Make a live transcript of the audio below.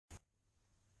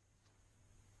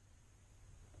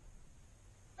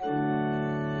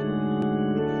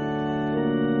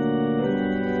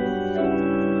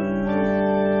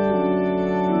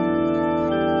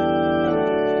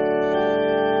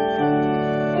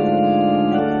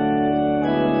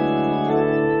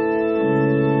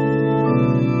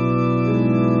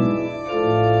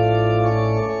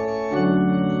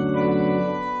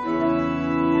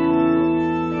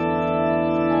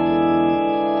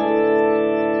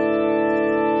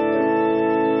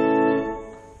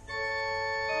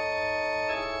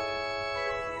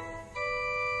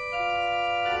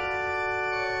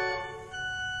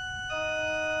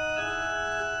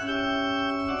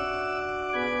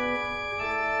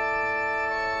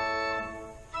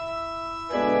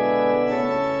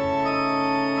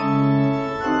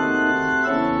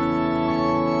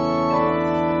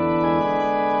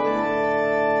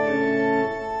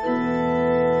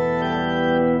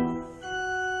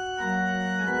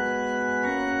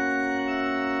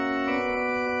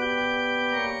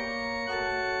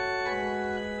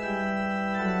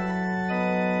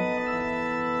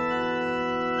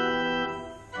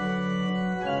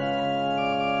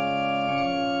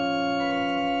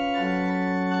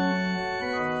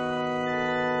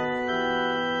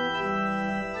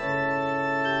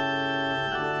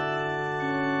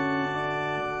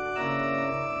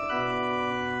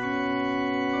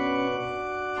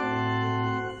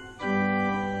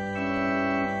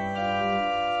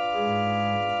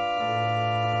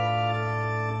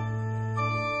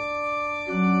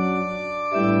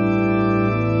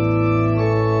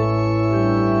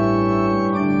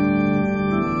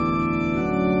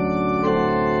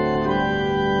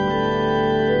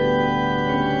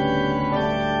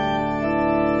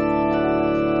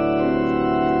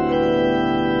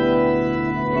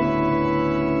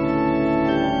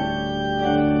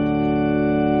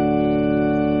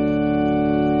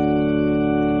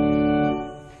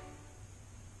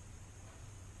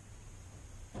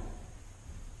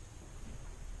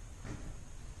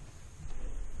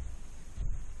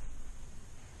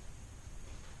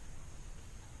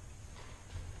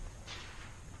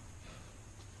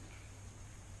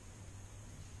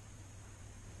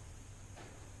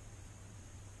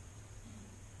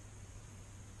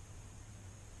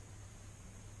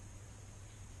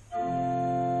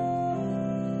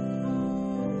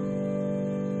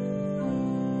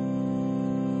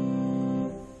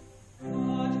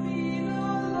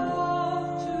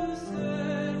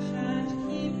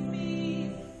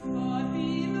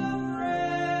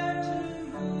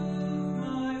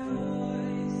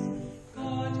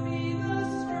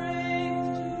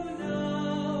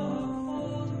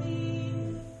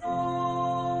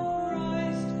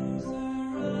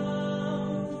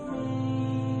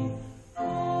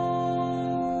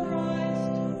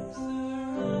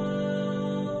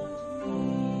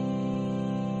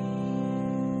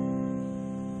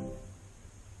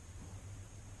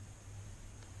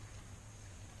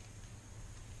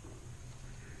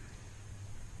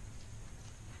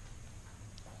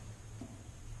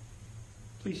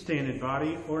Please stand in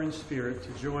body or in spirit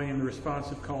to join in the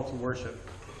responsive call to worship.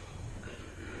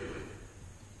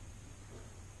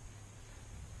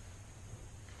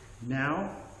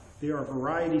 Now, there are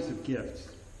varieties of gifts,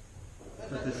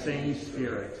 but the same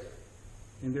Spirit.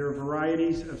 And there are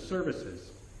varieties of services,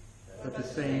 but the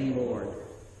same Lord.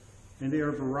 And there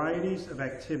are varieties of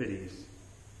activities,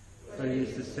 but it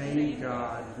is the same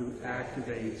God who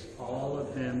activates all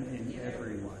of them in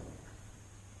everyone.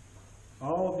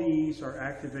 All these are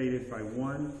activated by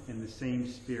one and the same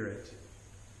Spirit.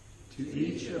 To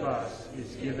each of us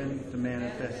is given the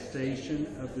manifestation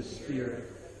of the Spirit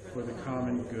for the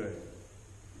common good.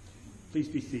 Please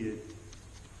be seated.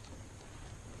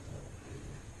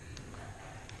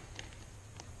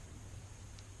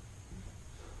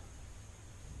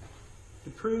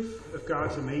 The proof of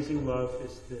God's amazing love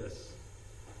is this: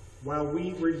 while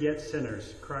we were yet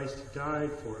sinners, Christ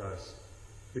died for us.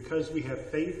 Because we have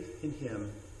faith in him,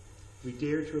 we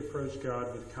dare to approach God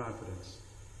with confidence.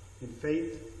 In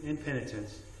faith and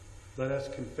penitence, let us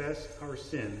confess our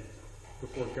sin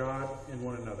before God and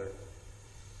one another.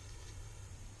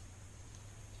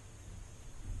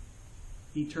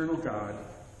 Eternal God,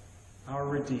 our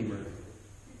Redeemer,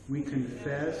 we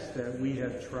confess that we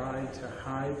have tried to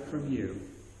hide from you,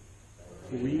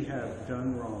 for we have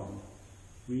done wrong.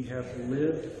 We have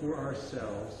lived for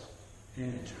ourselves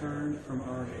and turned from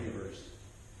our neighbors.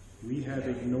 We have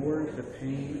ignored the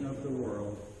pain of the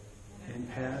world and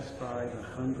passed by the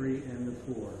hungry and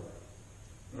the poor.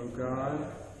 O God,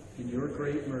 in your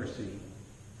great mercy,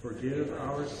 forgive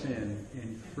our sin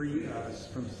and free us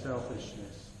from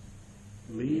selfishness.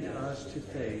 Lead us to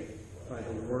faith by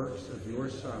the works of your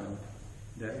Son,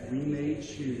 that we may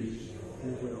choose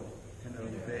your will and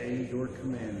obey your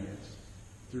commandments.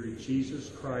 Through Jesus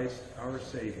Christ, our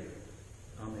Savior.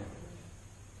 Amen.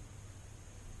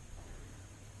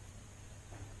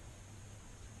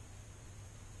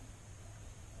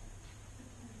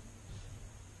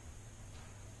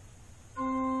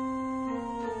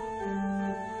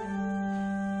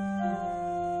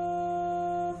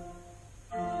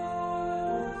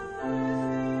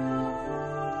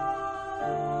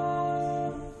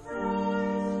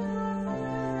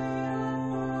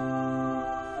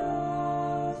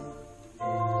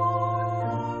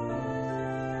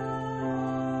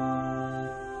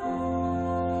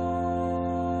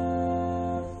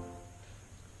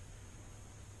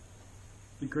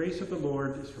 The grace of the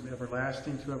Lord is from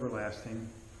everlasting to everlasting.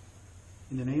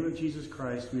 In the name of Jesus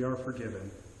Christ, we are forgiven.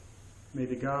 May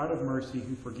the God of mercy,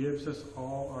 who forgives us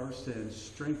all our sins,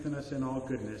 strengthen us in all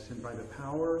goodness, and by the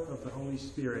power of the Holy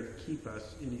Spirit, keep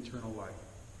us in eternal life.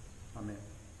 Amen.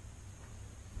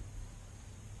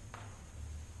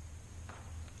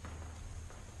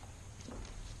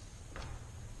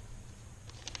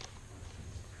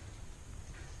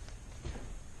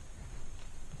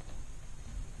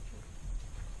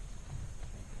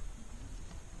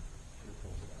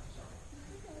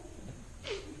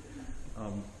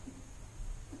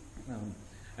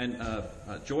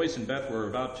 Joyce and Beth were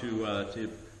about to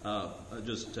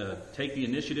just take the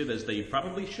initiative, as they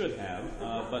probably should have,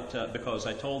 but because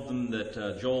I told them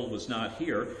that Joel was not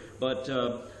here. But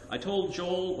I told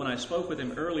Joel when I spoke with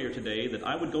him earlier today that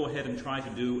I would go ahead and try to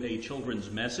do a children's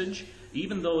message.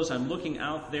 Even though as I'm looking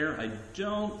out there, I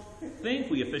don't think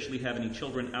we officially have any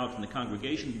children out in the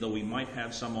congregation, though we might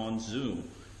have some on Zoom.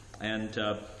 And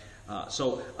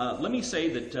so let me say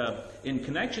that in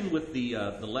connection with the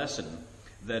lesson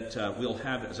that we'll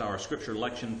have as our scripture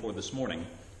lection for this morning,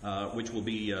 which will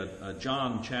be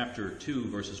John chapter 2,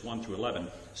 verses 1 through 11,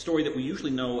 a story that we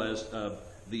usually know as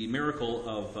the miracle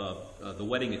of the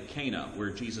wedding at Cana,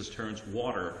 where Jesus turns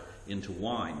water into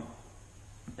wine.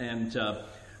 And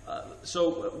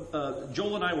so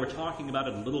Joel and I were talking about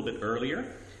it a little bit earlier,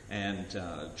 and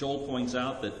Joel points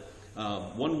out that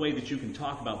one way that you can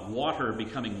talk about water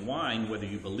becoming wine, whether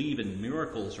you believe in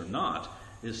miracles or not,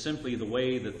 is simply the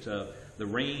way that the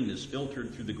rain is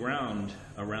filtered through the ground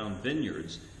around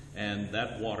vineyards, and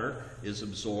that water is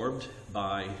absorbed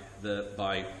by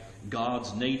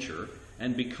God's nature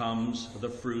and becomes the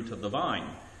fruit of the vine.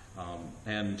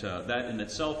 And that in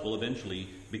itself will eventually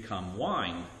become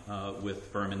wine with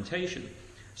fermentation.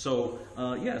 So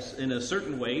yes, in a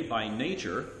certain way, by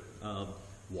nature,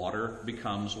 water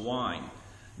becomes wine.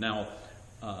 Now,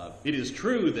 it is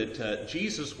true that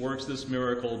Jesus works this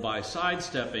miracle by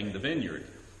sidestepping the vineyard.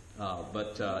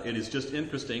 But it is just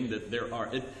interesting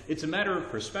that it's a matter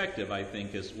of perspective, I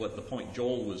think, is what the point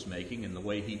Joel was making, and the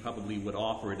way he probably would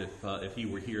offer it if he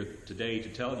were here today to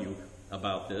tell you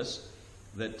about this.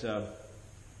 That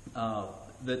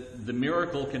that the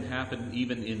miracle can happen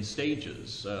even in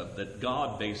stages, that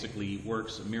God basically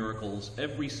works miracles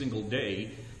every single day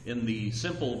in the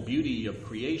simple beauty of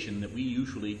creation that we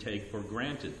usually take for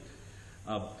granted.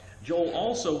 Joel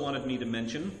also wanted me to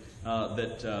mention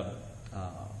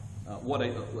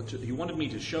he wanted me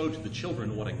to show to the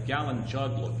children what a gallon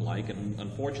jug looked like, and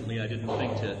unfortunately I didn't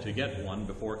think to get one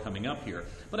before coming up here.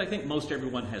 But I think most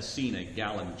everyone has seen a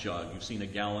gallon jug. You've seen a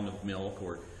gallon of milk,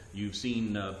 or you've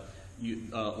seen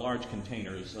large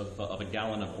containers of a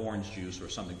gallon of orange juice or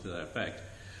something to that effect.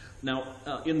 Now,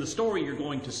 in the story you're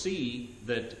going to see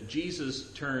that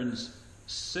Jesus turns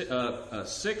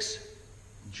 6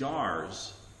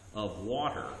 jars of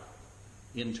water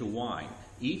into wine.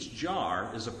 Each jar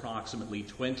is approximately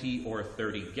 20 or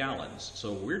 30 gallons.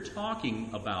 So we're talking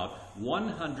about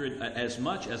as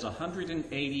much as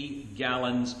 180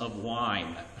 gallons of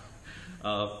wine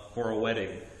for a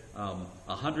wedding.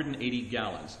 180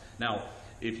 gallons. Now,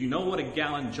 if you know what a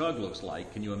gallon jug looks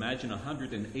like, can you imagine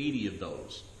 180 of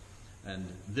those? And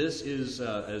this is,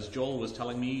 as Joel was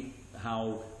telling me,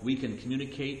 how we can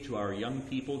communicate to our young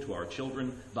people, to our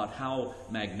children, about how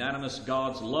magnanimous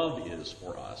God's love is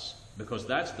for us. Because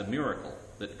that's the miracle,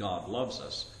 that God loves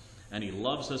us. And He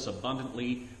loves us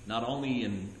abundantly, not only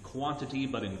in quantity,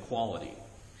 but in quality.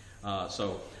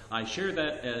 So I share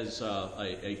that as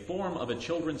a form of a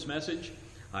children's message.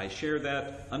 I share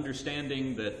that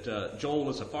understanding that Joel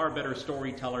was a far better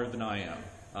storyteller than I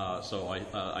am. So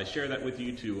I share that with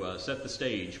you to set the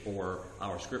stage for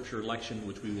our scripture lection,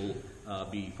 which we will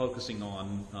be focusing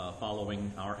on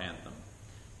following our anthem.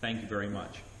 Thank you very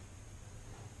much.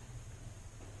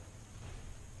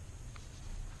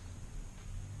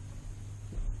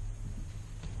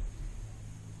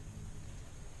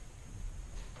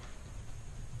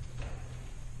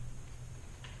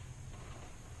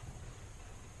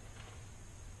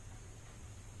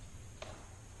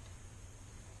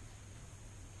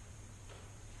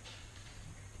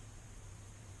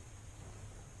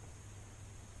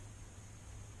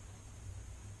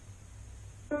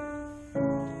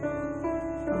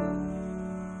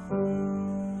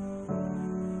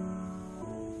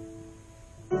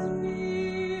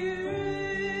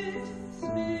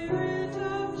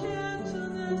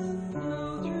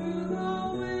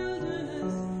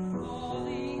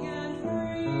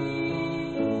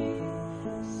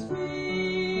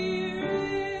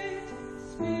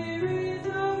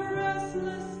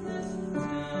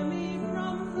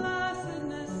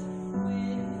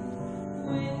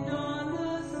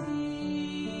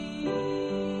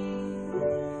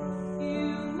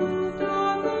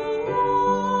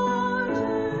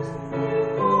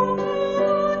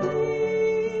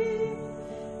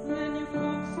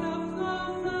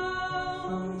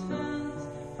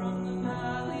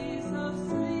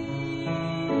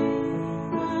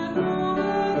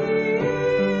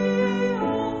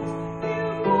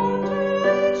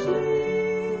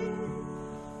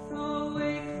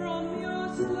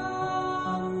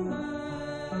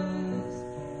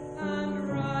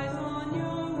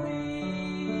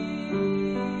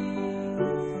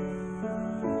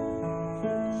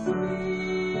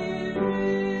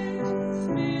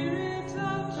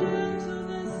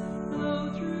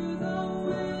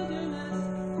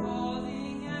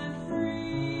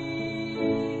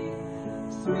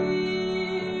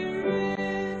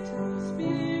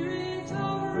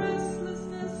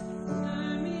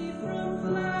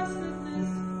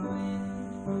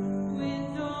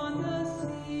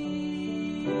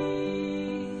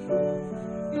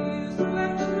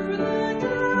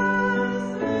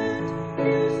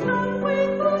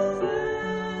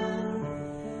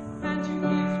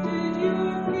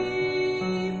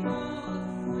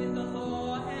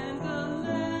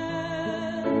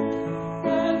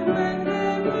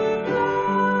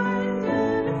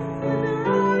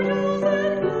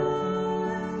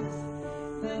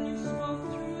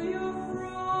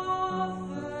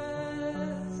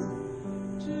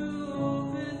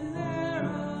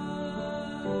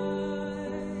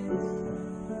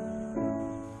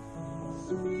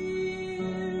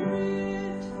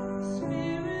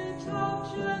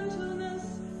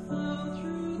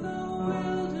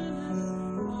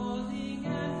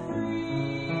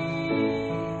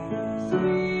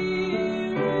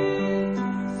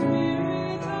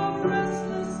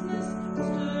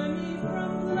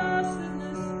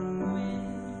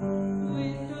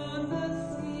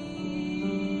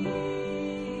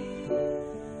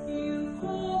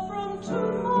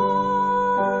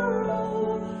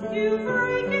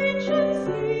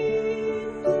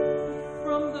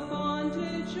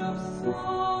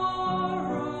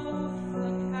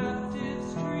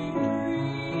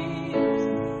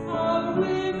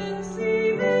 Women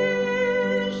see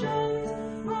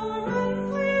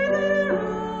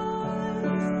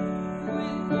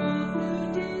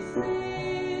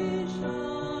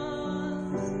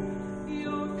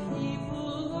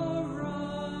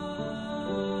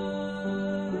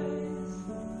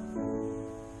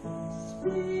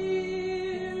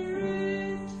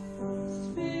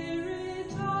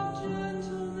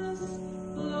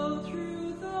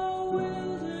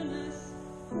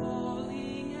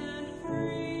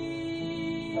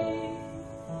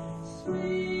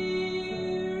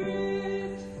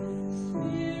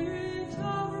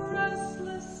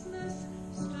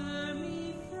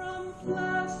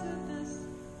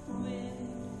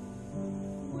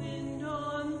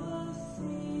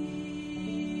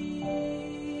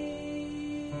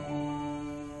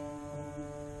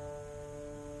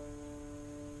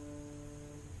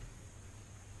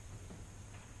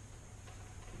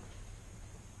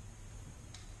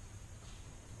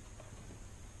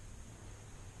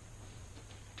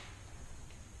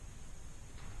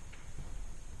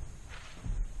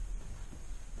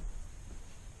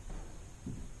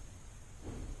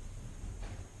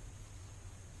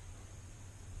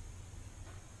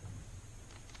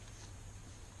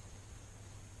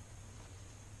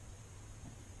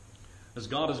As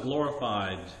God is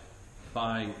glorified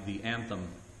by the anthem,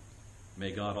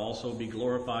 may God also be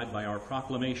glorified by our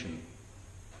proclamation.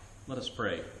 Let us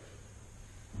pray.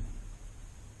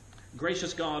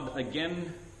 Gracious God,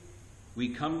 again we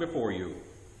come before you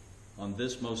on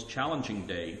this most challenging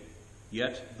day,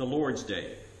 yet the Lord's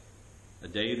Day, a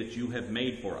day that you have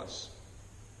made for us.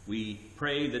 We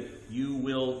pray that you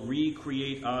will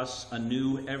recreate us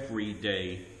anew every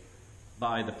day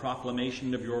by the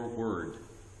proclamation of your word.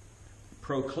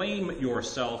 Proclaim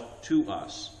yourself to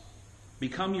us.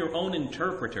 Become your own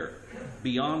interpreter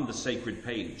beyond the sacred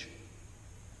page.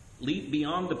 Leap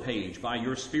beyond the page by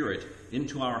your Spirit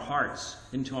into our hearts,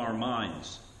 into our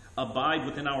minds. Abide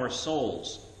within our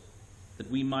souls, that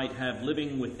we might have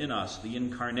living within us the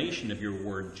incarnation of your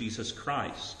word, Jesus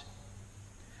Christ.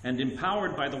 And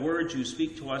empowered by the words you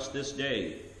speak to us this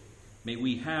day, may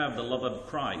we have the love of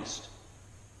Christ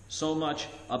so much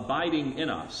abiding in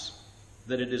us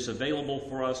that it is available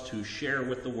for us to share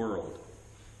with the world.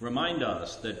 Remind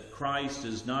us that Christ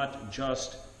is not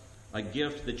just a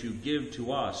gift that you give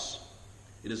to us.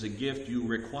 It is a gift you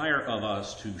require of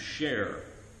us to share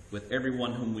with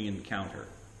everyone whom we encounter.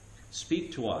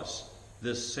 Speak to us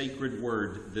this sacred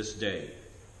word this day.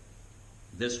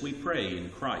 This we pray in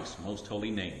Christ's most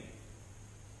holy name.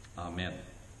 Amen.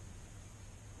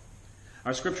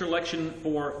 Our scripture lection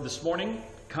for this morning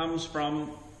comes from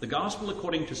the Gospel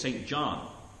according to St. John,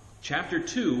 chapter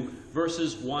 2,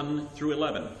 verses 1 through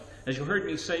 11. As you heard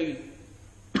me say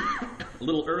a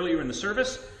little earlier in the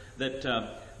service, that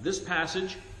this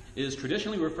passage is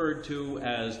traditionally referred to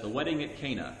as the wedding at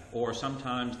Cana, or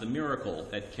sometimes the miracle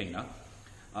at Cana,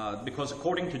 because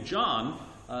according to John,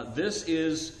 this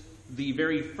is the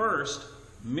very first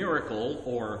miracle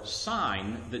or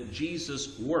sign that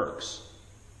Jesus works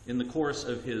in the course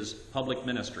of his public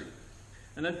ministry.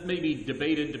 And that may be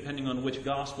debated depending on which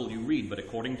gospel you read, but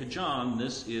according to John,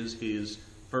 this is his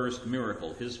first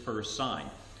miracle, his first sign.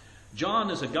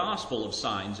 John is a gospel of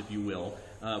signs, if you will,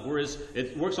 whereas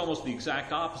it works almost the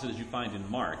exact opposite as you find in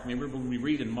Mark. Remember, when we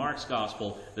read in Mark's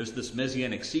gospel, there's this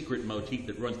messianic secret motif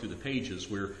that runs through the pages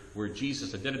where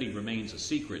Jesus' identity remains a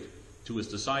secret to his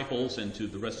disciples and to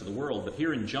the rest of the world. But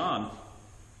here in John,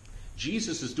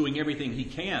 Jesus is doing everything he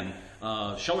can,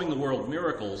 showing the world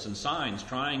miracles and signs,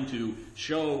 trying to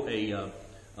show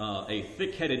a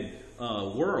thick-headed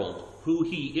world who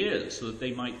he is, so that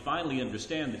they might finally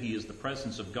understand that he is the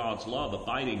presence of God's love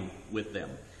abiding with them.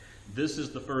 This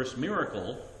is the first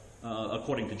miracle,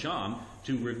 according to John,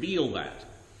 to reveal that.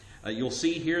 You'll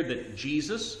see here that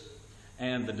Jesus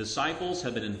and the disciples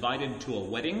have been invited to a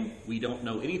wedding. We don't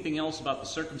know anything else about the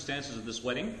circumstances of this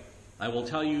wedding. I will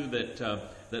tell you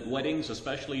that weddings,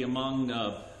 especially among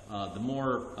the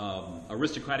more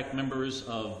aristocratic members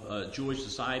of Jewish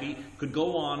society, could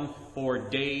go on for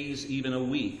days, even a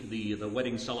week, the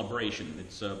wedding celebration.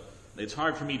 It's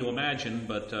hard for me to imagine,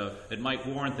 but it might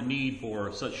warrant the need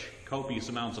for such copious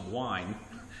amounts of wine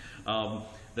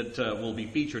that will be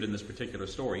featured in this particular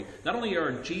story. Not only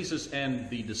are Jesus and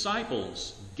the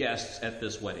disciples guests at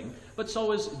this wedding, but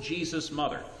so is Jesus'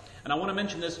 mother. And I want to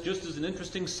mention this just as an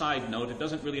interesting side note. It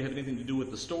doesn't really have anything to do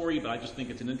with the story, but I just think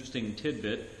it's an interesting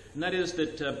tidbit. And that is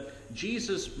that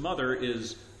Jesus' mother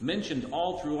is mentioned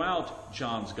all throughout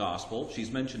John's Gospel.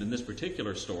 She's mentioned in this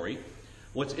particular story.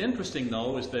 What's interesting,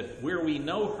 though, is that where we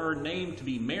know her name to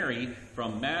be Mary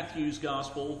from Matthew's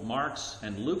Gospel, Mark's,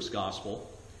 and Luke's Gospel,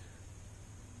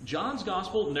 John's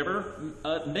Gospel never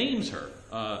names her.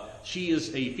 She is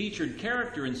a featured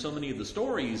character in so many of the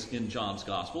stories in John's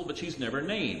Gospel, but she's never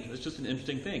named. It's just an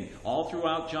interesting thing. All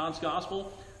throughout John's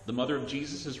Gospel, the mother of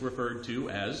Jesus is referred to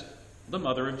as the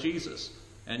mother of Jesus.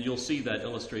 And you'll see that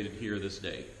illustrated here this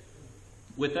day.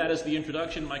 With that as the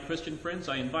introduction, my Christian friends,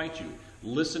 I invite you,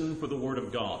 listen for the word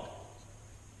of God.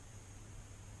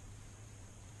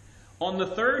 On the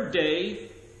third day,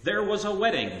 there was a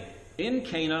wedding in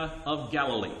Cana of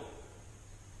Galilee,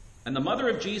 and the mother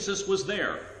of Jesus was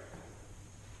there.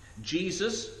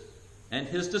 Jesus and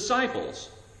his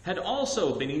disciples had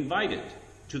also been invited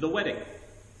to the wedding.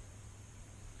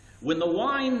 When the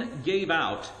wine gave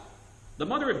out, the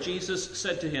mother of Jesus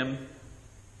said to him,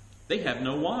 "They have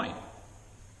no wine."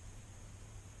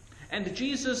 And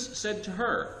Jesus said to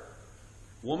her,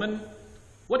 "Woman,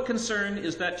 what concern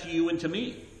is that to you and to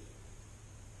me?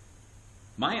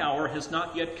 My hour has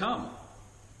not yet come."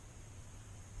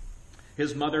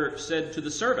 His mother said to the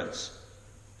servants,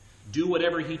 "Do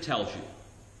whatever he tells you."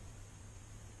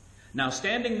 Now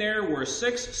standing there were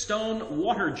 6 stone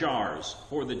water jars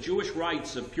for the Jewish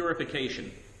rites of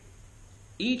purification,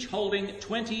 each holding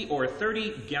 20 or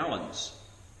 30 gallons.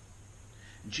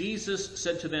 Jesus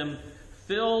said to them,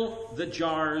 "Fill the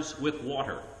jars with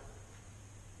water."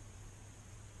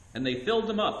 and they filled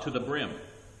them up to the brim.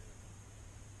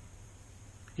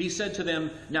 He said to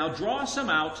them, "Now draw some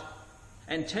out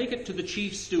and take it to the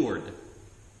chief steward."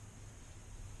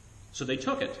 So they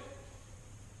took it.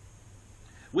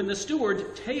 When the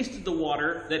steward tasted the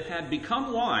water that had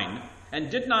become wine and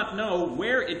did not know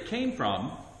where it came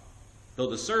from, though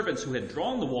the servants who had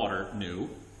drawn the water knew,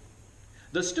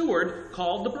 the steward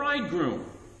called the bridegroom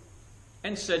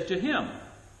and said to him,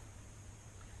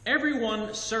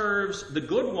 "Everyone serves the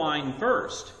good wine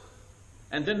first,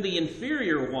 and then the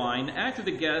inferior wine after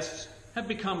the guests have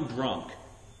become drunk.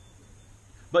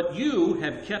 But you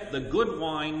have kept the good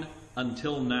wine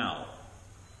until now."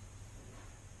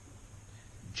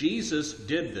 Jesus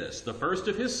did this, the first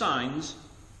of his signs,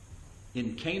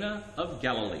 in Cana of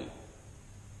Galilee,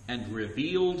 and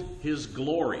revealed his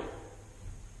glory,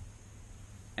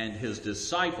 and his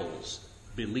disciples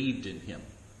believed in him.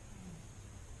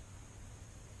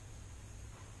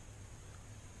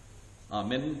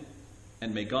 Amen.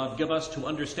 And may God give us to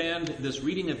understand this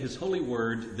reading of his holy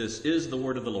word. This is the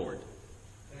word of the Lord.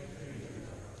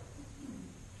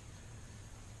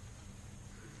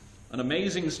 An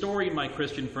amazing story, my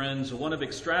Christian friends, one of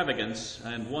extravagance,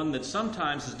 and one that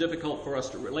sometimes is difficult for us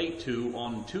to relate to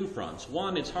on two fronts.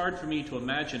 One, it's hard for me to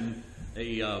imagine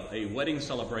a wedding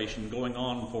celebration going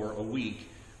on for a week,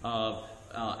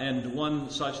 and one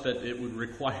such that it would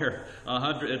require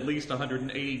at least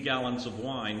 180 gallons of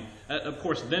wine. Of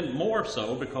course, then more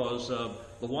so because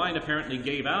the wine apparently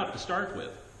gave out to start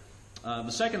with.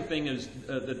 The second thing is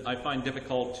that I find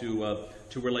difficult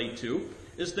to relate to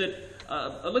is that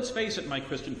let's face it, my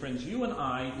Christian friends, you and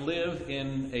I live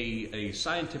in a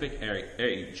scientific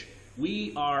age.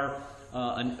 We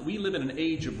live in an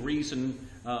age of reason.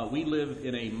 We live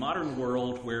in a modern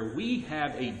world where we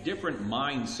have a different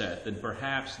mindset than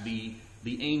perhaps the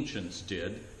ancients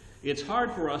did. It's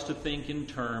hard for us to think in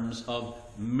terms of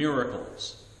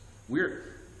miracles.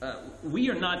 We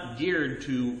are not geared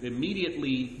to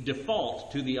immediately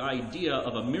default to the idea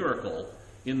of a miracle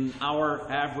in our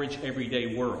average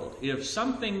everyday world. If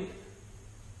something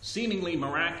seemingly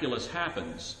miraculous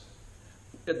happens,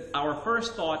 our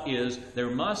first thought is there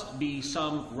must be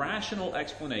some rational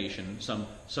explanation,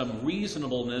 some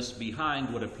reasonableness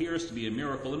behind what appears to be a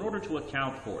miracle in order to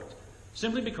account for it.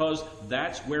 Simply because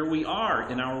that's where we are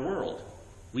in our world.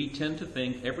 We tend to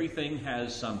think everything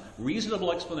has some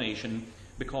reasonable explanation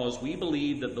because we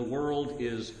believe that the world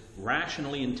is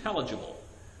rationally intelligible,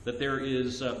 that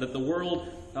the world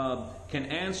can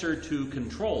answer to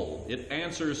control, it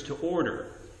answers to order.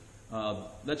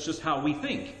 That's just how we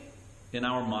think in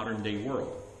our modern day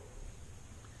world.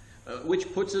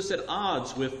 Which puts us at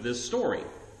odds with this story.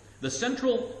 The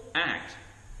central act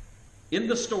in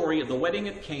the story of the wedding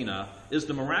at Cana is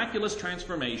the miraculous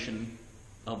transformation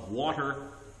of water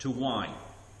to wine.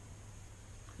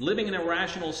 Living in a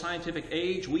rational scientific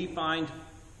age, we find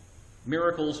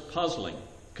miracles puzzling,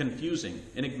 confusing,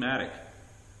 enigmatic,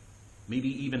 maybe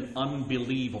even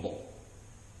unbelievable.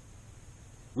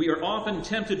 We are often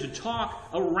tempted to talk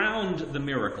around the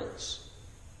miracles,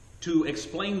 to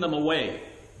explain them away,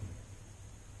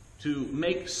 to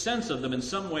make sense of them in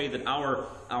some way that our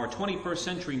 21st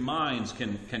century minds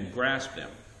can grasp them.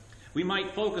 We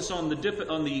might focus on the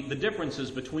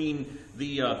differences between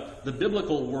the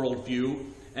biblical worldview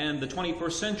and the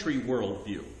 21st century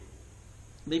worldview.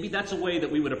 Maybe that's a way that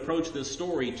we would approach this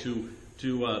story to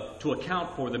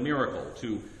account for the miracle,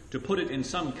 to put it in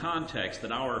some context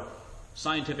that our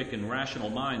scientific and rational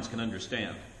minds can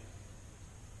understand.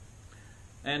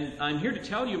 And I'm here to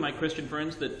tell you, my Christian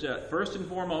friends, that first and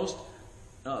foremost,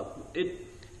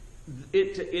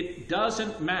 it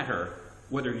doesn't matter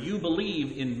whether you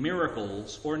believe in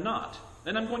miracles or not.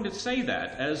 And I'm going to say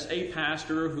that as a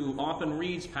pastor who often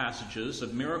reads passages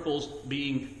of miracles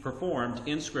being performed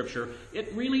in Scripture.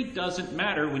 It really doesn't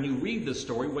matter when you read this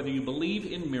story whether you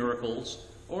believe in miracles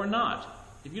or not.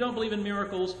 If you don't believe in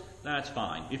miracles, that's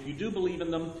fine. If you do believe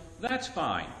in them, that's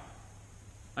fine.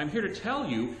 I'm here to tell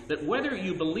you that whether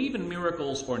you believe in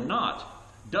miracles or not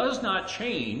does not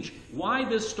change why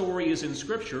this story is in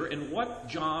Scripture and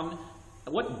what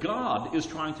God is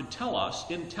trying to tell us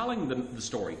in telling the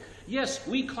story. Yes,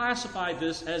 we classify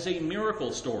this as a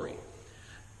miracle story.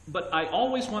 But I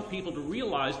always want people to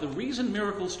realize the reason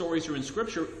miracle stories are in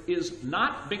Scripture is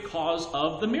not because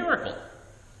of the miracle.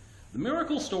 The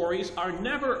miracle stories are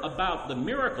never about the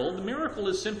miracle. The miracle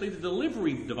is simply the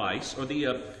delivery device or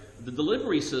the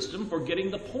delivery system for getting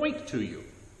the point to you.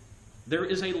 There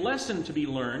is a lesson to be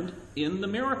learned in the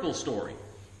miracle story.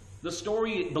 The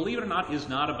story, believe it or not, is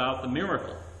not about the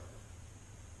miracle.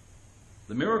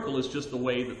 The miracle is just the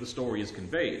way that the story is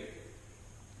conveyed.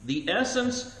 The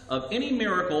essence of any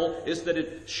miracle is that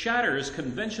it shatters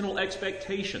conventional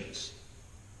expectations.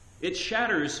 It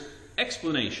shatters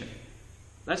explanation.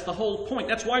 That's the whole point.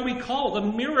 That's why we call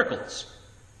them miracles.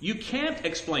 You can't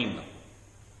explain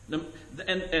them.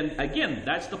 And again,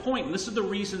 that's the point. And this is the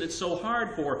reason it's so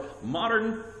hard for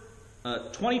modern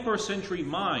 21st century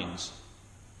minds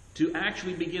to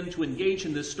actually begin to engage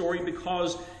in this story,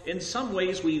 because in some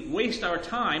ways we waste our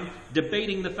time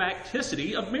debating the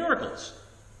facticity of miracles.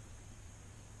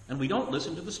 And we don't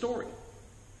listen to the story.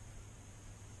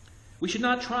 We should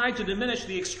not try to diminish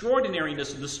the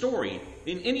extraordinariness of the story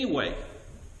in any way.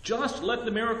 Just let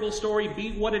the miracle story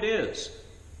be what it is.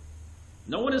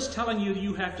 No one is telling you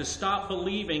you have to stop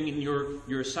believing in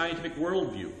your scientific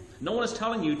worldview. No one is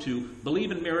telling you to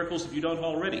believe in miracles if you don't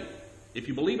already. If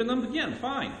you believe in them, again,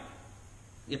 fine.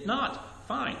 If not,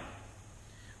 fine.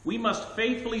 We must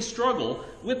faithfully struggle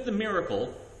with the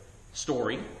miracle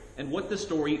story and what the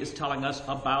story is telling us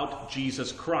about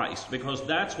Jesus Christ, because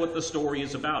that's what the story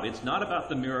is about. It's not about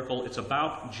the miracle, it's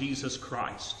about Jesus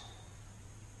Christ.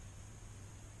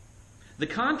 The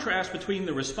contrast between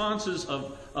the responses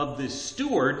of the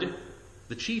steward,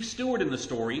 the chief steward in the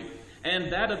story,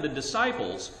 and that of the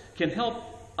disciples can help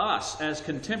us as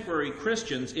contemporary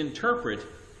Christians interpret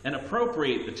and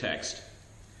appropriate the text.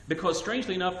 Because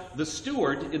strangely enough, the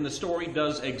steward in the story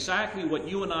does exactly what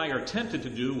you and I are tempted to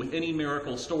do with any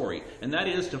miracle story, and that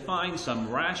is to find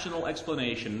some rational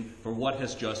explanation for what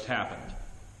has just happened.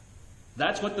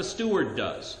 That's what the steward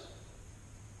does.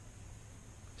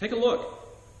 Take a look.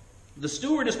 The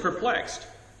steward is perplexed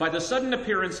by the sudden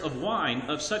appearance of wine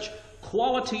of such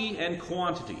quality and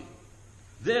quantity.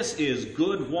 This is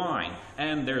good wine,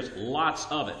 and there's lots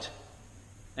of it.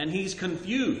 And he's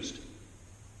confused.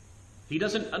 He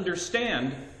doesn't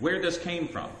understand where this came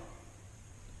from.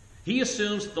 He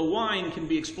assumes that the wine can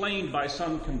be explained by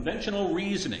some conventional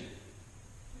reasoning.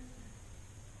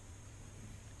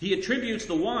 He attributes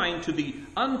the wine to the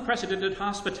unprecedented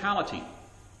hospitality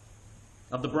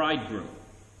of the bridegroom.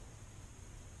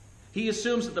 He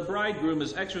assumes that the bridegroom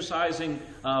is exercising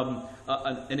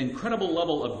an incredible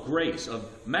level of grace, of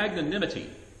magnanimity,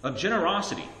 of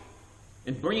generosity,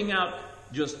 in bringing out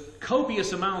just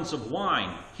copious amounts of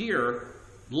wine here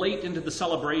late into the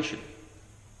celebration.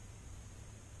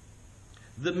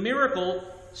 The miracle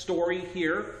story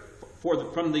here,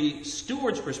 from the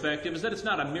steward's perspective, is that it's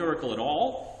not a miracle at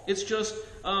all. It's just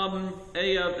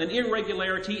an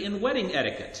irregularity in wedding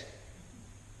etiquette.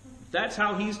 That's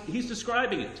how he's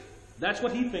describing it. That's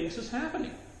what he thinks is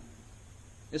happening.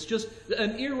 It's just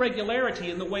an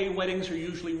irregularity in the way weddings are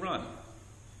usually run.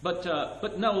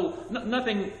 But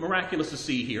nothing miraculous to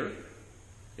see here.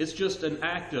 It's just an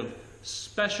act of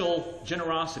special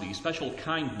generosity, special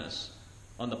kindness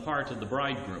on the part of the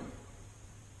bridegroom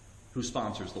who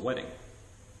sponsors the wedding.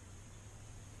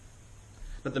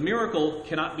 But the miracle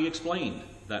cannot be explained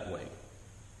that way.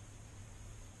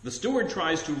 The steward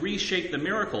tries to reshape the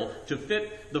miracle to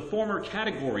fit the former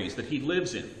categories that he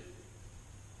lives in,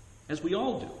 as we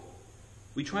all do.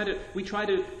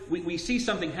 We see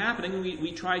something happening, and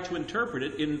we try to interpret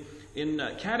it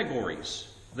in categories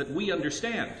that we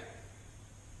understand.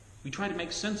 We try to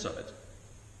make sense of it,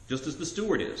 just as the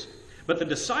steward is. But the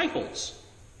disciples,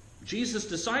 Jesus'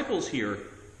 disciples here,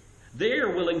 they are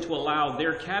willing to allow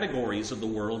their categories of the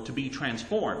world to be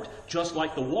transformed, just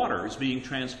like the water is being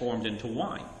transformed into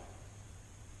wine.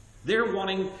 They are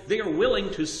willing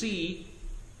to see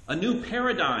a new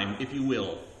paradigm, if you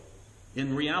will,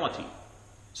 in reality.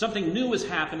 Something new is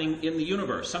happening in the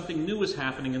universe. Something new is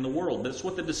happening in the world. That's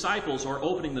what the disciples are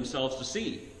opening themselves to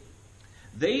see.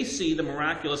 They see the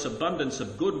miraculous abundance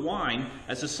of good wine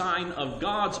as a sign of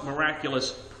God's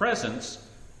miraculous presence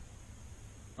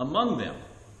among them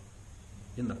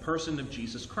in the person of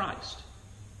Jesus Christ.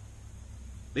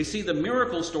 They see the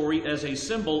miracle story as a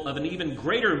symbol of an even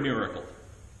greater miracle.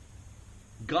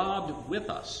 God with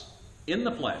us, in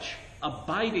the flesh,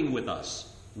 abiding with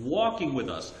us, walking with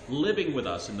us, living with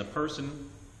us in the person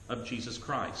of Jesus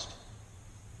Christ.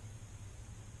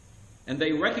 And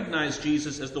they recognize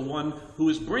Jesus as the one who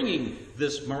is bringing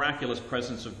this miraculous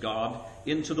presence of God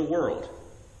into the world.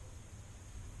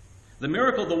 The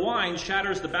miracle of the wine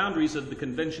shatters the boundaries of the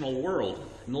conventional world.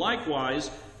 And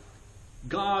likewise,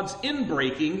 God's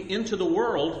inbreaking into the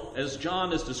world, as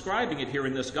John is describing it here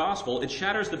in this gospel, it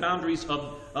shatters the boundaries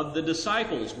of the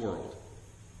disciples' world.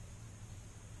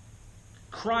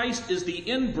 Christ is the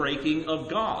inbreaking of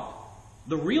God.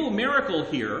 The real miracle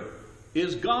here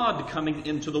is God coming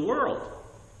into the world.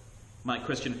 My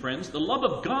Christian friends, the love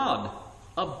of God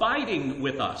abiding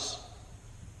with us.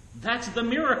 That's the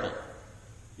miracle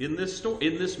in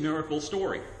this miracle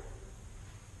story.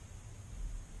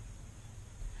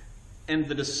 And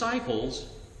the disciples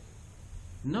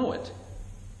know it.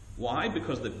 Why?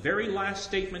 Because the very last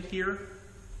statement here,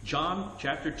 John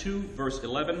chapter 2, verse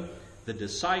 11, the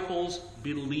disciples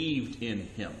believed in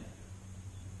him.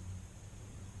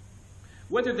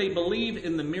 Whether they believe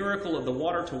in the miracle of the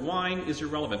water to wine is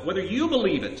irrelevant. Whether you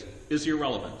believe it is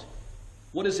irrelevant.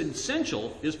 What is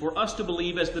essential is for us to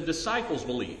believe as the disciples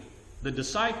believe. The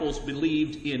disciples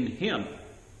believed in him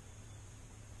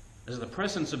as the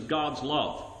presence of God's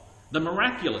love, the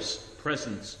miraculous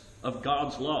presence of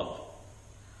God's love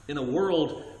in a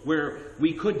world where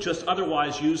we could just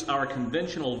otherwise use our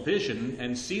conventional vision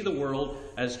and see the world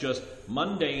as just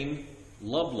mundane,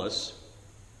 loveless,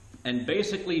 and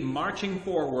basically marching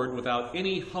forward without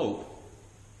any hope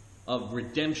of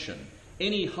redemption,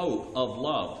 any hope of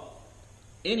love,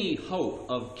 any hope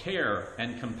of care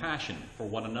and compassion for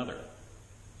one another.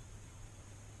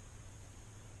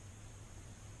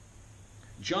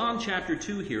 John chapter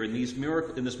 2 here in this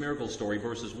miracle story,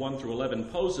 verses 1 through 11,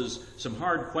 poses some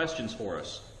hard questions for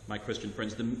us, my Christian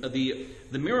friends. The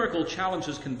miracle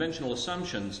challenges conventional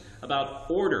assumptions about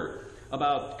order,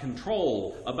 about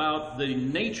control, about the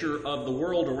nature of the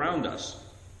world around us.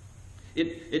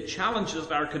 It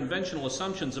challenges our conventional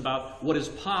assumptions about what is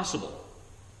possible.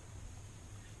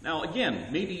 Now again,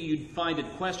 maybe you'd find it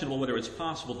questionable whether it's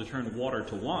possible to turn water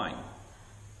to wine.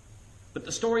 But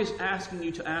the story is asking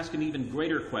you to ask an even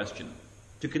greater question,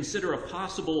 to consider a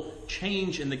possible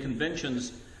change in the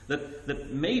conventions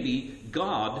that maybe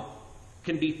God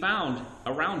can be found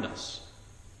around us.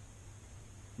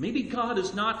 Maybe God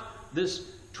is not this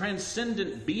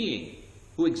transcendent being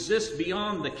who exists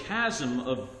beyond the chasm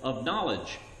of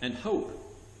knowledge and hope.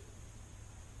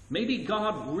 Maybe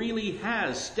God really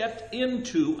has stepped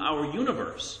into our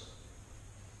universe.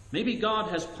 Maybe God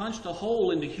has punched a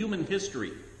hole into human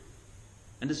history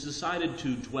and has decided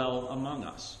to dwell among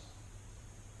us.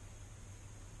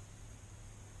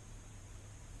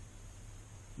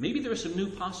 Maybe there are some new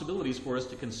possibilities for us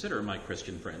to consider, my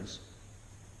Christian friends.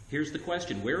 Here's the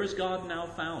question: where is God now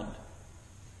found?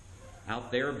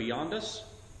 Out there beyond us,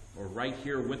 or right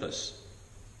here with us?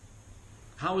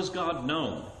 How is God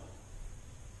known?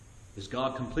 Is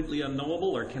God completely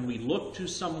unknowable, or can we look to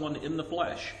someone in the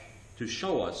flesh to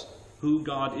show us who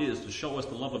God is, to show us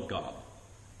the love of God?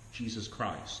 Jesus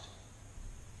Christ.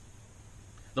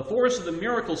 The force of the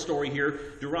miracle story here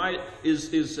is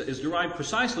derived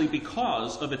precisely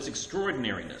because of its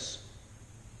extraordinariness.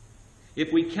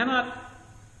 If we cannot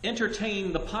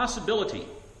entertain the possibility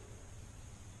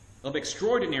of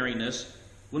extraordinariness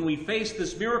when we face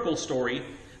this miracle story,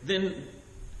 then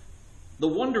the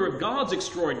wonder of God's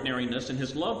extraordinariness and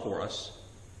his love for us,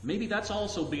 maybe that's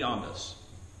also beyond us.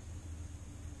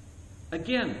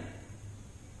 Again,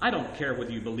 I don't care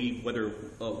whether you believe whether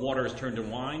water is turned to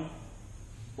wine.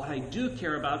 What I do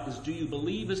care about is, do you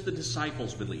believe as the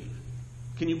disciples believe?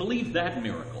 Can you believe that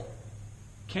miracle?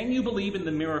 Can you believe in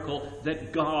the miracle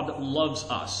that God loves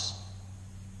us?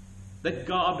 That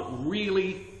God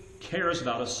really cares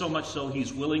about us, so much so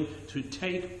he's willing to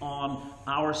take on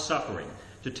our suffering,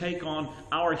 to take on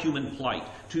our human plight,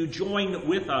 to join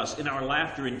with us in our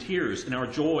laughter and tears, in our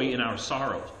joy and our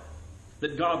sorrow.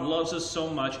 That God loves us so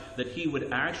much that he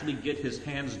would actually get his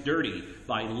hands dirty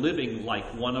by living like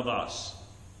one of us.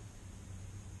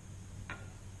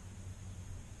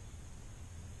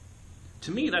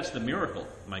 To me, that's the miracle,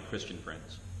 my Christian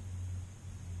friends.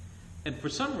 And for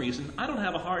some reason, I don't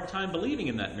have a hard time believing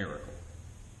in that miracle.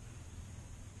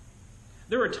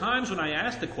 There are times when I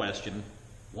ask the question,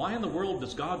 why in the world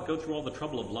does God go through all the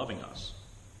trouble of loving us?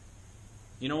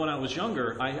 You know, when I was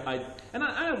younger,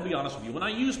 I'll be honest with you, when I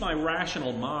use my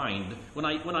rational mind, when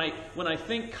I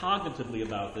think cognitively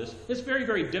about this, it's very,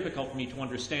 very difficult for me to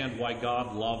understand why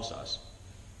God loves us.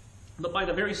 But by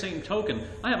the very same token,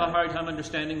 I have a hard time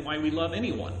understanding why we love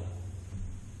anyone.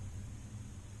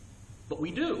 But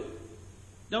we do,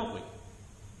 don't we?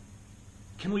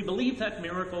 Can we believe that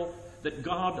miracle, that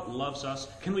God loves us?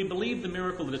 Can we believe the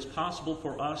miracle that it's possible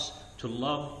for us to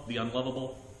love the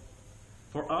unlovable?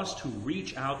 For us to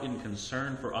reach out in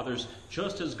concern for others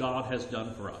just as God has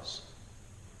done for us?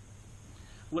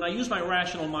 When I use my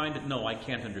rational mind, no, I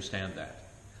can't understand that.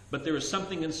 But there is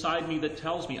something inside me that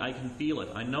tells me I can feel it.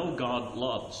 I know God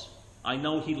loves. I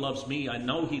know he loves me. I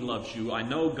know he loves you. I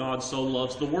know God so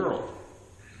loves the world.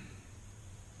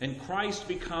 And Christ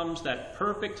becomes that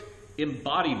perfect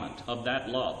embodiment of that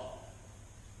love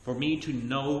for me to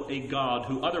know a God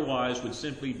who otherwise would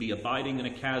simply be abiding in a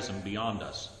chasm beyond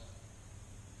us.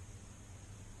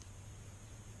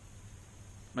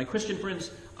 My Christian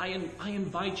friends, I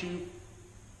invite you,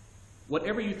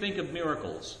 whatever you think of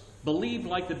miracles, believe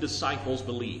like the disciples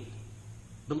believed.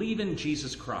 Believe in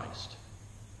Jesus Christ.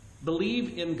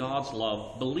 Believe in God's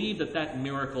love. Believe that that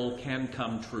miracle can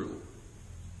come true.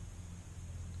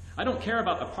 I don't care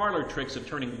about the parlor tricks of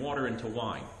turning water into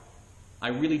wine. I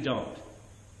really don't.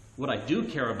 What I do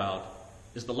care about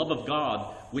is the love of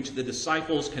God, which the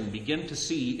disciples can begin to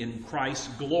see in Christ's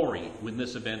glory when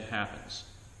this event happens.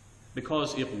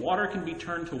 Because if water can be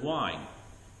turned to wine,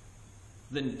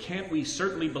 then can't we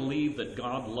certainly believe that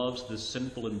God loves this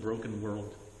sinful and broken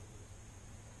world?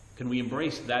 Can we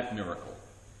embrace that miracle,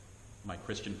 my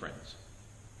Christian friends?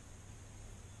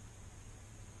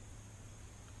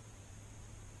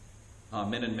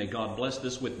 Amen, and may God bless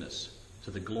this witness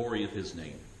to the glory of his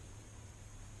name.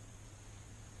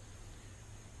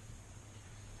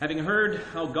 Having heard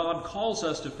how God calls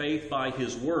us to faith by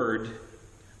his word,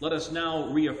 let us now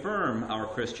reaffirm our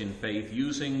Christian faith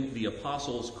using the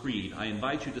Apostles' Creed. I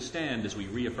invite you to stand as we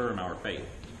reaffirm our faith.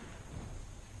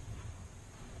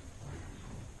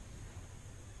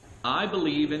 I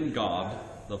believe in God,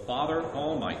 the Father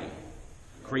Almighty,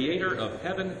 creator of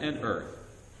heaven and earth.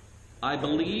 I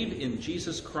believe in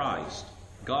Jesus Christ,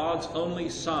 God's only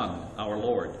Son, our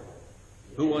Lord,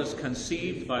 who was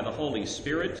conceived by the Holy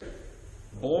Spirit,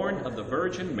 born of the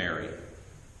Virgin Mary,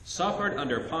 suffered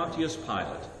under Pontius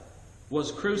Pilate,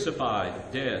 was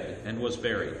crucified, dead, and was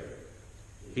buried.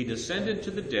 He descended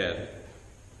to the dead.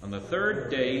 On the third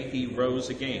day he rose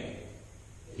again.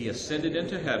 He ascended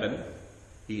into heaven.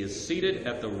 He is seated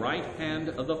at the right hand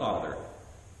of the Father,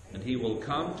 and he will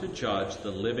come to judge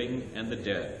the living and the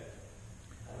dead.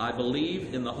 I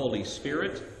believe in the Holy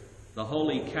Spirit, the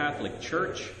Holy Catholic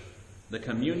Church, the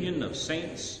communion of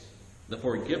saints, the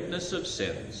forgiveness of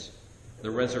sins,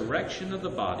 the resurrection of the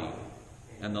body,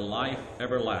 and the life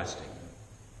everlasting.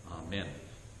 Amen.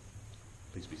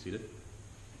 Please be seated.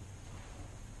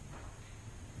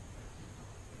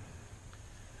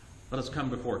 Let us come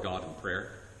before God in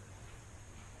prayer.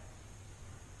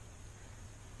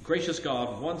 Gracious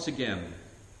God, once again,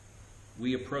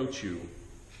 we approach you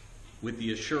with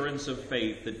the assurance of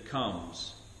faith that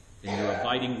comes in your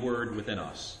abiding word within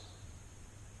us.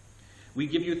 We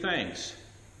give you thanks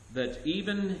that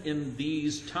even in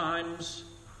these times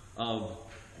of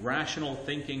rational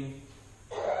thinking,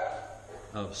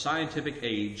 of scientific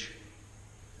age,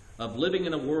 of living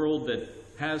in a world that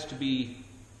has to be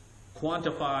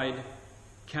quantified,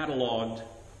 cataloged,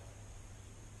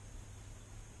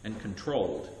 and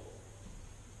controlled,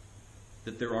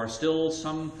 that there are still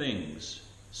some things,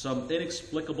 some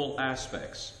inexplicable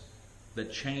aspects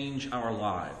that change our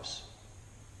lives.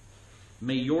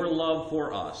 May your love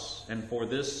for us and for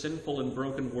this sinful and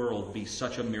broken world be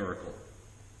such a miracle.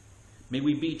 May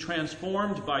we be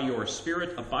transformed by your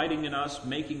Spirit abiding in us,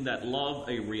 making that love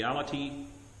a reality.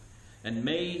 And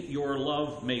may your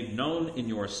love made known in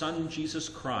your Son, Jesus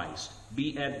Christ,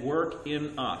 be at work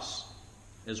in us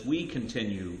as we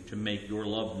continue to make your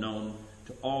love known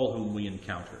to all whom we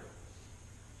encounter.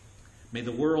 May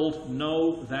the world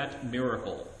know that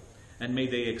miracle, and may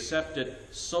they accept it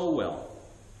so well,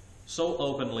 so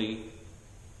openly,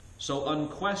 so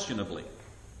unquestionably,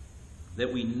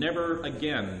 that we never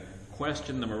again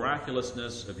question the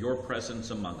miraculousness of your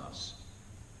presence among us.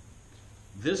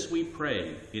 This we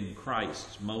pray in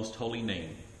Christ's most holy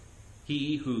name,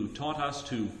 he who taught us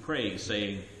to pray,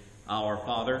 saying, Our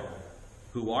Father,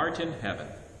 who art in heaven,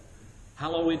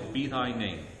 hallowed be thy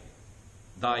name.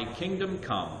 Thy kingdom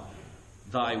come,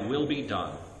 thy will be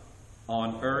done,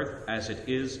 on earth as it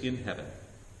is in heaven.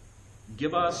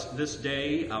 Give us this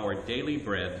day our daily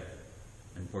bread,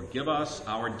 and forgive us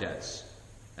our debts,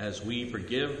 as we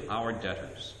forgive our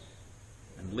debtors.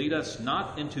 And lead us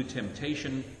not into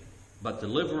temptation, but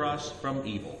deliver us from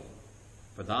evil.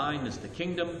 For thine is the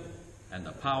kingdom, and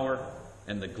the power,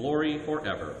 and the glory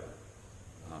forever.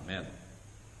 Amen.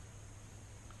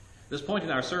 At this point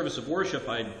in our service of worship,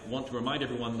 I want to remind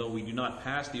everyone, though we do not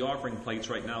pass the offering plates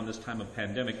right now in this time of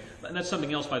pandemic, and that's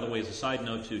something else, by the way, as a side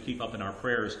note to keep up in our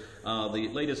prayers. The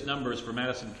latest numbers for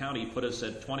Madison County put us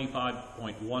at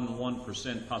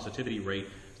 25.11% positivity rate,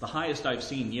 the highest I've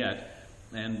seen yet,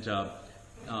 and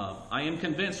I am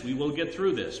convinced we will get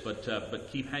through this, but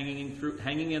keep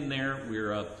hanging in there.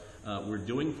 We're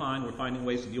doing fine. We're finding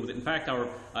ways to deal with it. In fact,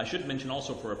 I should mention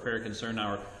also for a prayer concern,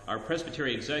 our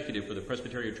Presbytery executive for the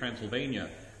Presbytery of Transylvania,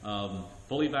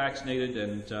 fully vaccinated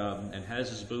and has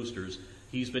his boosters.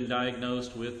 He's been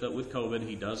diagnosed with COVID.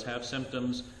 He does have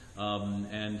symptoms,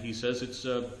 and he says it's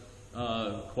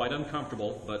quite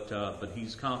uncomfortable, but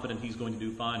he's confident he's going to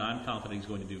do fine. I'm confident he's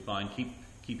going to do fine.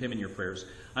 Keep him in your prayers.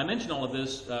 I mention all of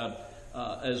this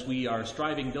as we are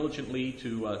striving diligently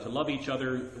to love each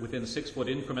other within 6-foot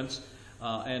increments.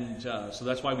 So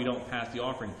that's why we don't pass the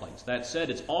offering plates. That said,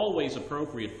 it's always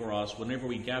appropriate for us whenever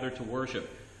we gather to worship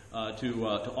to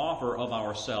offer of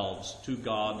ourselves to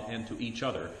God and to each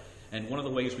other. And one of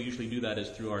the ways we usually do that is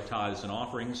through our tithes and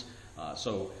offerings.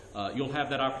 So you'll have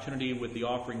that opportunity with the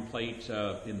offering plate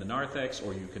in the narthex,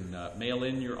 or you can mail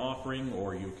in your offering,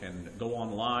 or you can go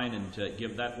online and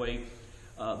give that way.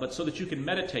 But so that you can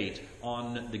meditate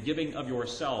on the giving of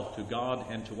yourself to God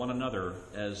and to one another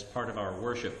as part of our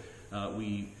worship.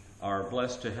 We are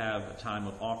blessed to have a time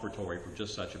of offertory for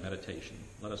just such a meditation.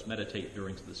 Let us meditate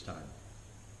during this time.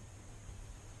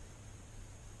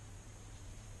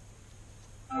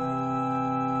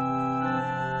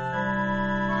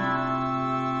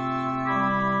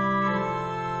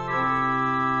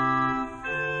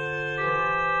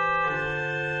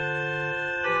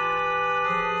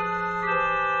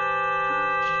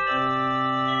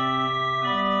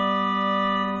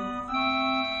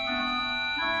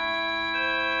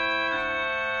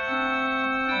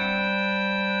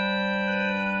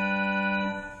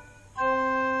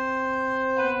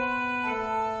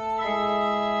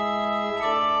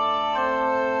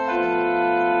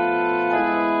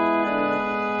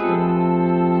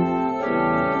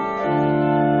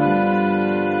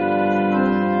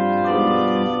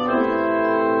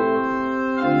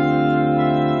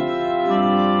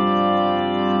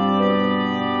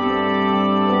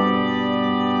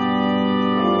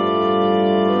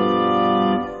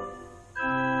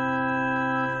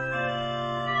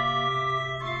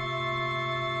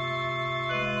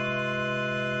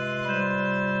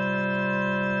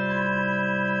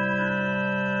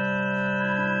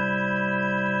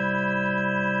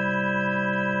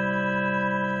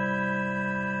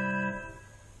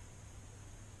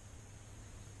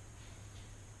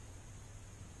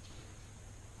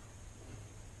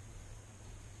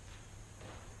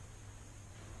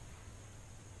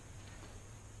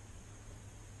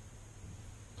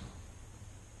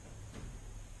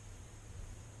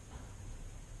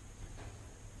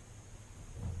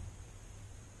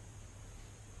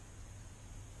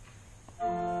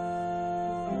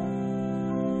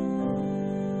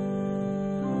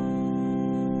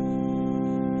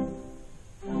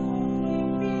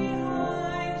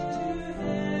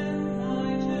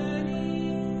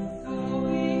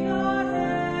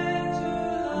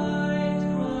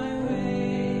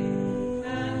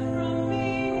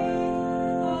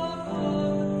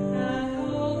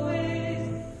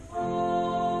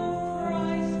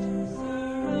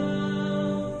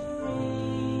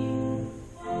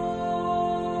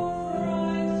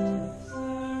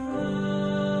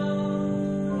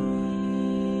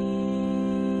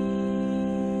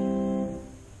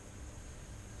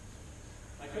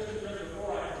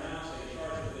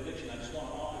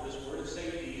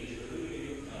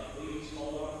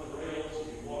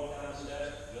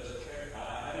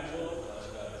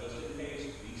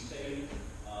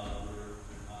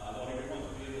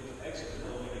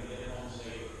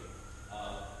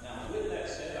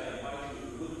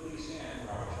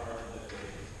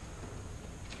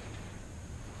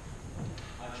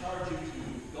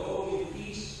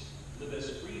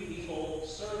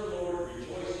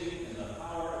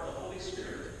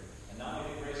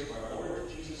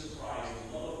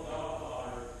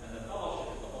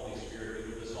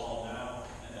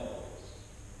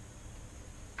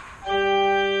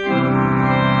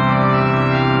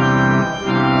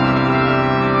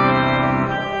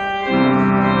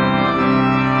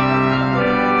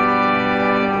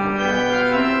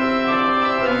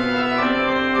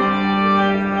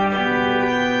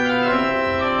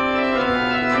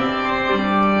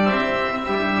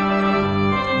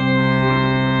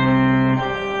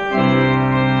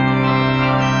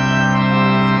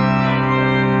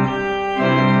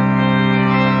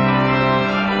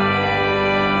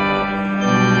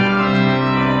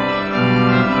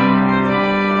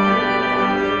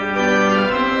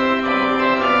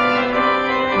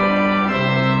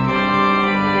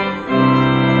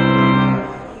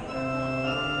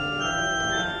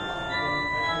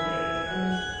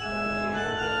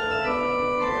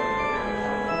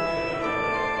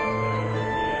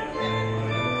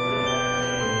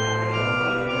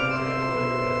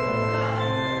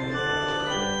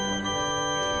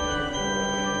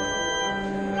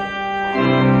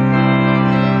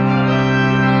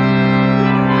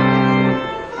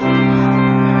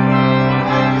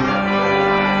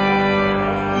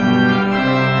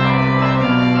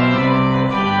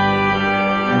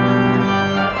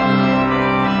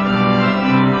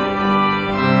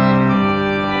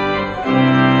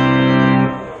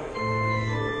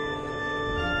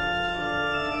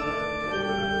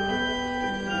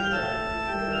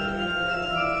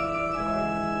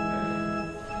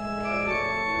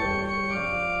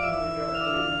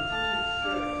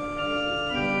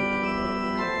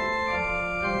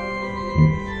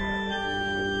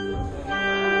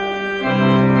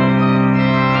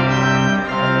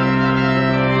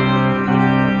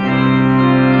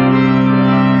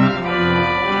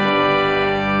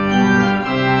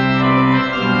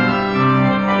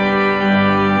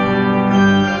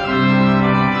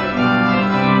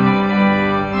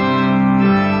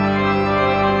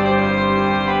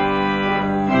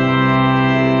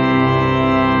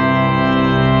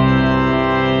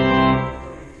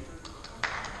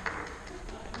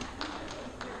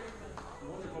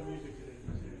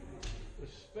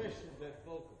 especially that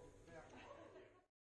vocal